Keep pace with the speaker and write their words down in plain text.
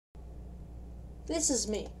This is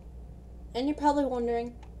me. And you're probably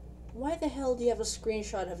wondering, why the hell do you have a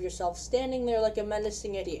screenshot of yourself standing there like a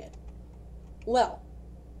menacing idiot? Well,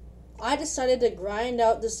 I decided to grind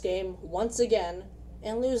out this game once again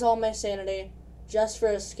and lose all my sanity just for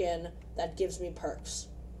a skin that gives me perks.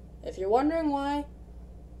 If you're wondering why,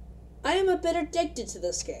 I am a bit addicted to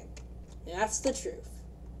this game. That's the truth.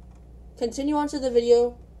 Continue on to the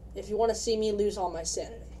video if you want to see me lose all my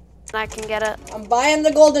sanity. I can get it. I'm buying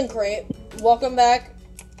the golden crate. Welcome back.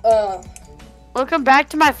 Welcome back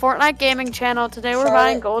to my Fortnite gaming channel. Today we're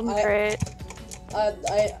buying golden crate.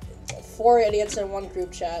 4 idiots in one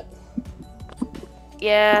group chat.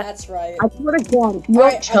 Yeah. That's right. I swear to God, you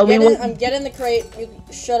Alright, tell me what. I'm getting the crate. You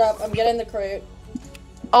shut up. I'm getting the crate.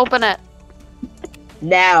 Open it.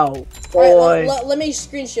 Now. Alright, let me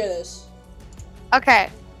screen share this. Okay.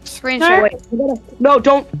 Screen share. Wait, no,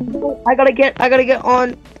 don't. I gotta get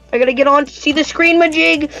on. I gotta get on. See the screen,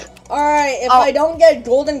 Majig? Alright, if I don't get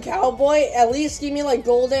golden cowboy, at least give me like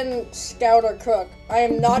golden scout or cook. I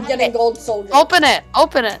am not getting gold soldier. Open it.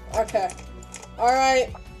 Open it. Okay.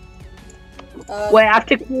 Alright. Wait, I have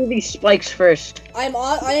to clear these spikes first. I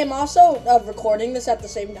am also recording this at the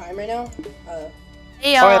same time right now.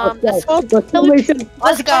 Hey, Alright, let's go. Let's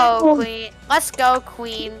go, queen. Let's go,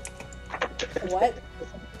 queen. What?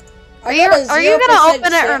 Are you gonna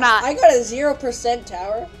open it or not? I got a 0%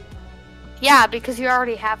 tower. Yeah, because you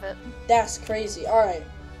already have it. That's crazy. Alright.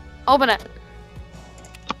 Open it.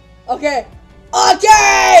 Okay.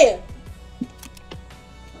 Okay!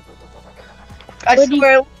 I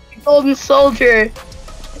swear, golden soldier.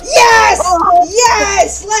 Yes! Oh.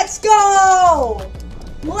 Yes! Let's go!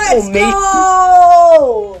 Let's mate.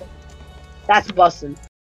 go! That's bussin'.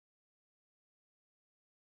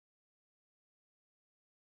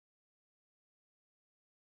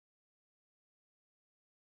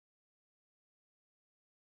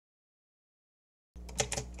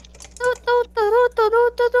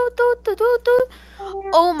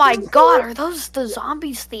 Oh my god, are those the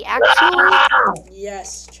zombies the actual?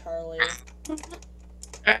 Yes, Charlie.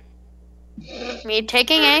 Me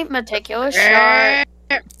taking a meticulous shot.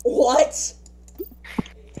 What?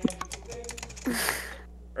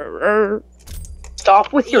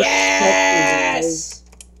 Stop with your Yes!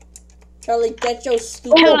 Charlie, get your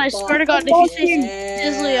stupid I swear to God, if you say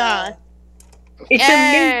Dizzly, It's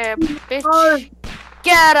Yeah, a bitch.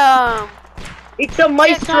 Get him! It's a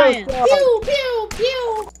maestro. Pew, pew,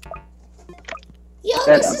 pew! Yo,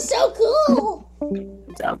 this is so cool!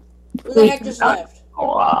 Who the heck just left?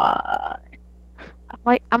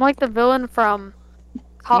 I'm like the villain from.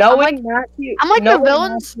 I'm Knowing like Matthew. the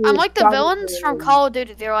villains. I'm like the villains from Call of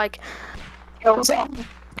Duty. They're like.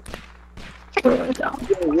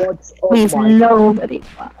 Please, nobody.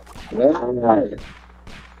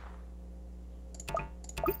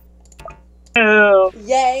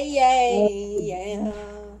 Yay, yay, yeah.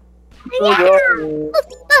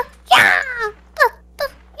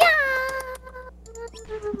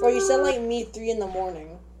 Bro, you sound like me 3 in the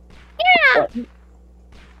morning. Yeah.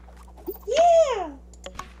 Yeah!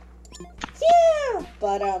 Yeah!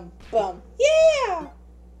 Bum. Yeah!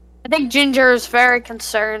 I think Ginger is very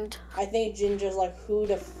concerned. I think Ginger's like, who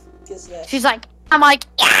the f is this? She's like, I'm like,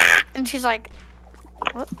 yeah, and she's like,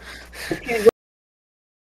 what?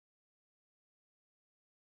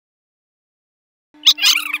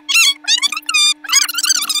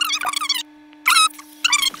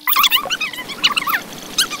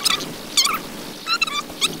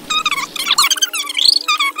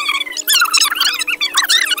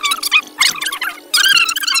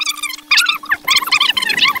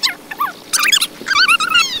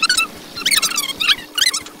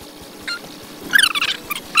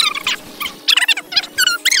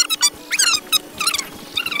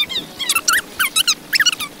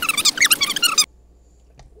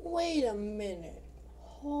 Wait a minute.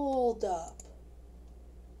 Hold up.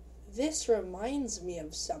 This reminds me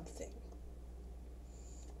of something.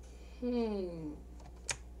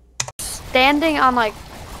 Standing on like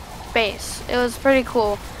base. It was pretty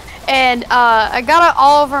cool. And I got it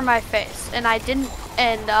all over my face. And I didn't,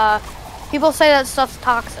 and people say that stuff's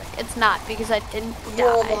toxic. It's not, because I didn't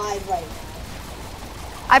You're die. alive right now.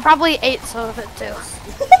 I probably ate some of it too.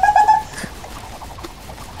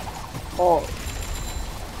 Oh.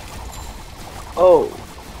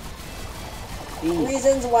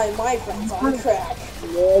 Reasons why my friend's on crack.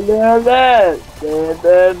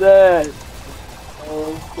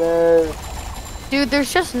 Dude,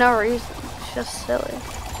 there's just no reason. It's just silly.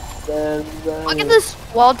 Look at this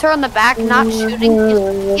Walter on the back not shooting.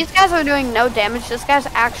 These guys are doing no damage. This guy's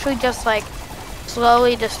actually just like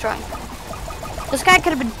slowly destroying them. This guy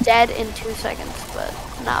could have been dead in 2 seconds, but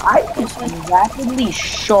no. I am rapidly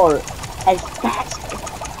short as fast as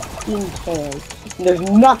fucking can. And there's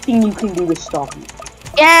nothing you can do to stop me.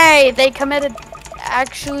 Yay! They committed.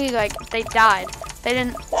 Actually, like, they died. They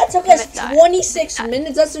didn't. That took us 26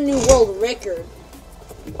 minutes. That's a new world record.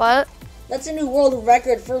 What? That's a new world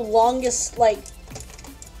record for longest, like.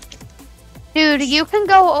 Dude, you can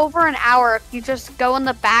go over an hour if you just go in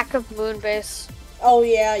the back of Moonbase. Oh,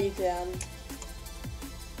 yeah, you can.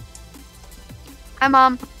 Hi,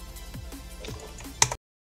 Mom.